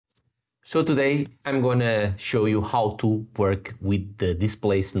So today I'm gonna show you how to work with the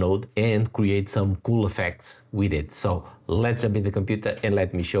Displace node and create some cool effects with it. So let's jump in the computer and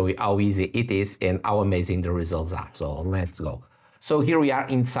let me show you how easy it is and how amazing the results are. So let's go. So here we are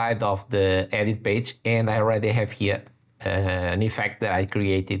inside of the edit page, and I already have here an effect that I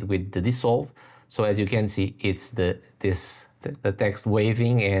created with the Dissolve. So as you can see, it's the text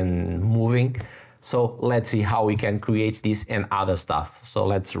waving and moving. So let's see how we can create this and other stuff. So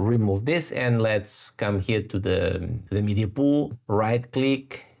let's remove this and let's come here to the media pool, right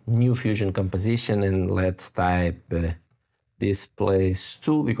click, new fusion composition, and let's type Displace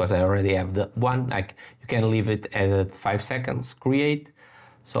 2 because I already have the one. Like, you can leave it at 5 seconds, create.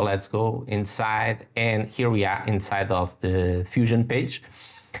 So let's go inside, and here we are inside of the fusion page,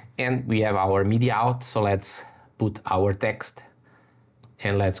 and we have our media out. So let's put our text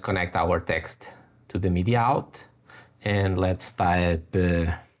and let's connect our text to the media out, and let's type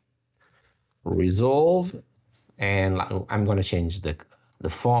Resolve, and I'm going to change the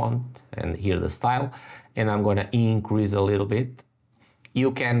font and here the style, and I'm going to increase a little bit.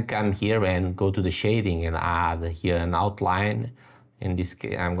 You can come here and go to the shading and add here an outline. In this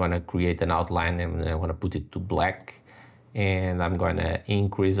case, I'm going to create an outline and I'm going to put it to black, and I'm going to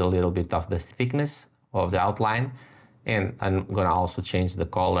increase a little bit of the thickness of the outline. And I'm gonna also change the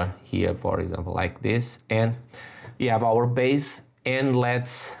color here, for example, like this. And we have our base, and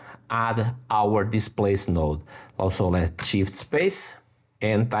let's add our Displace node. Also, let's shift space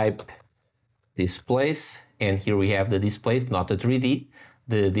and type Displace. And here we have the Displace, not the 3D,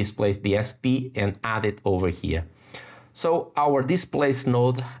 the Displace DSP, and add it over here. So our Displace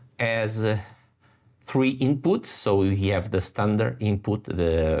node has 3 inputs. So we have the standard input,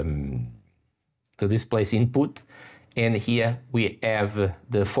 the Displace input. And here we have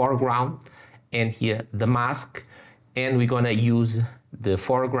the foreground, and here the mask, and we're gonna use the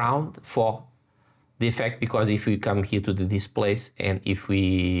foreground for the effect, because if we come here to the Displace and if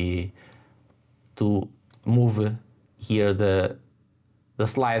we to move here the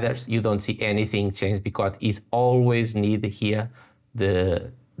sliders, you don't see anything change because it's always need here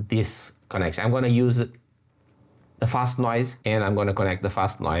this connection. I'm gonna use the fast noise, and I'm going to connect the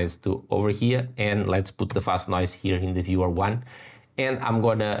fast noise to over here, and let's put the fast noise here in the viewer 1, and I'm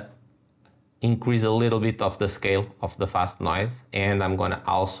going to increase a little bit of the scale of the fast noise, and I'm going to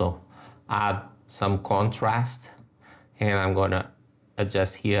also add some contrast, and I'm going to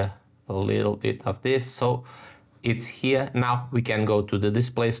adjust here a little bit of this so it's here. Now we can go to the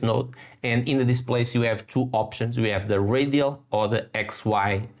Displace node, and in the Displace you have 2 options. We have the radial or the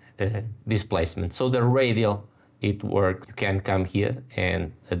XY displacement. So the radial, it works. You can come here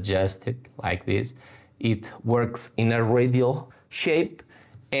and adjust it like this. It works in a radial shape,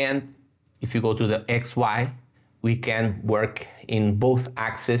 and if you go to the XY, we can work in both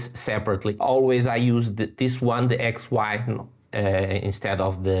axes separately. Always I use this one, the XY, instead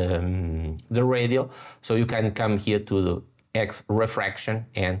of the radial. So you can come here to the X refraction,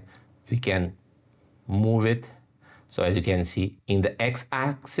 and we can move it. So as you can see in the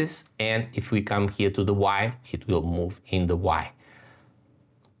X-axis, and if we come here to the Y, it will move in the Y.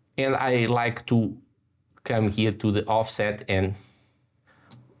 And I like to come here to the offset and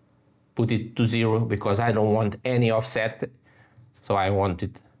put it to 0 because I don't want any offset. So I want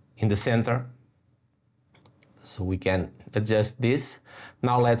it in the center. So we can adjust this.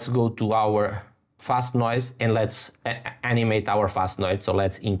 Now let's go to our fast noise and let's animate our fast noise. So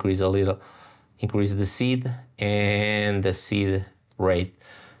let's increase a little. Increase the seed and the seed rate.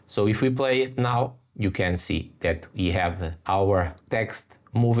 So if we play it now, you can see that we have our text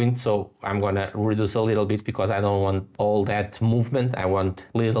moving. So I'm gonna reduce a little bit because I don't want all that movement. I want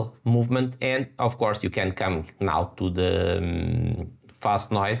little movement. And of course you can come now to the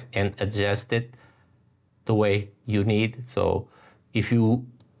fast noise and adjust it the way you need. So if you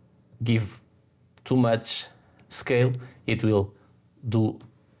give too much scale, it will do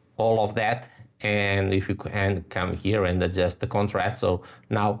all of that. And if you can come here and adjust the contrast, so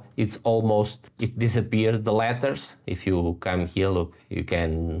now it's almost, it disappears the letters. If you come here, look, you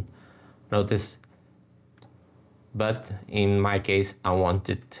can notice, but in my case I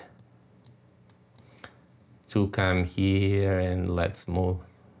want it to come here, and let's move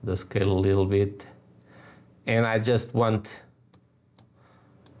the scale a little bit, and I just want,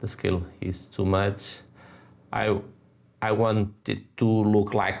 the scale is too much. I want it to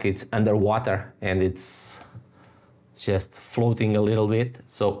look like it's underwater and it's just floating a little bit.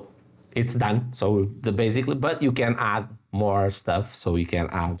 So it's done. So basically, but you can add more stuff. So you can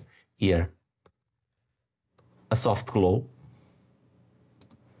add here a soft glow,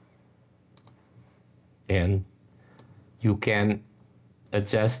 and you can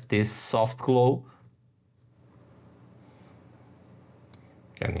adjust this soft glow.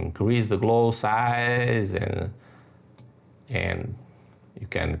 You can increase the glow size, and you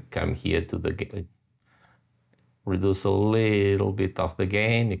can come here to the reduce a little bit of the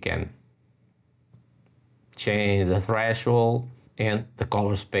gain. You can change the threshold and the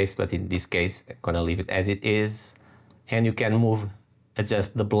color space, but in this case I'm gonna leave it as it is. And you can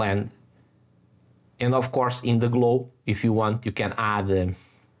adjust the blend. And of course, in the glow, if you want, you can add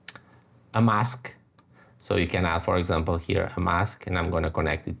a mask. So you can add, for example, here a mask, and I'm going to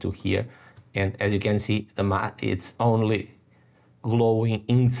connect it to here. And as you can see, it's only glowing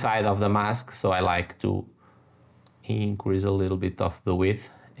inside of the mask. So I like to increase a little bit of the width,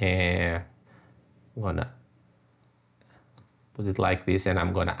 and I'm going to put it like this, and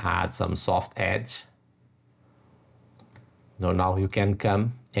I'm going to add some soft edge. So now you can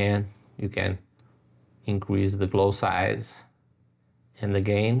come and you can increase the glow size and the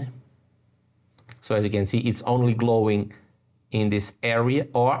gain. So as you can see, it's only glowing in this area,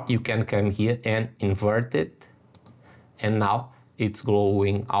 or you can come here and invert it, and now it's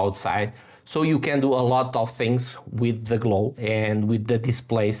glowing outside. So you can do a lot of things with the glow and with the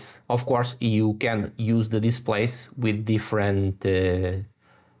displace. Of course, you can use the displace with different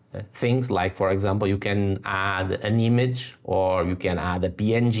things, like for example, you can add an image, or you can add a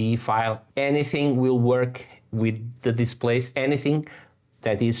PNG file. Anything will work with the displace. Anything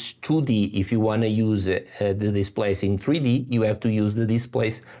that is 2D. If you want to use the displace in 3D, you have to use the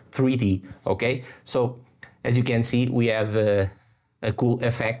displace 3D, okay? So as you can see, we have a cool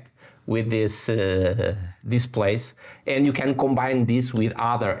effect with this displace, and you can combine this with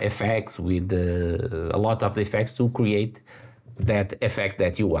other effects, with a lot of effects to create that effect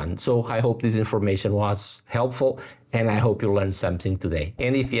that you want. So I hope this information was helpful, and I hope you learned something today.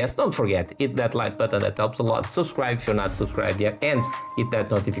 And if yes, don't forget, hit that like button, that helps a lot. Subscribe if you're not subscribed yet, and hit that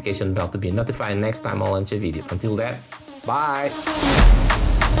notification bell to be notified next time I launch a video. Until then, bye!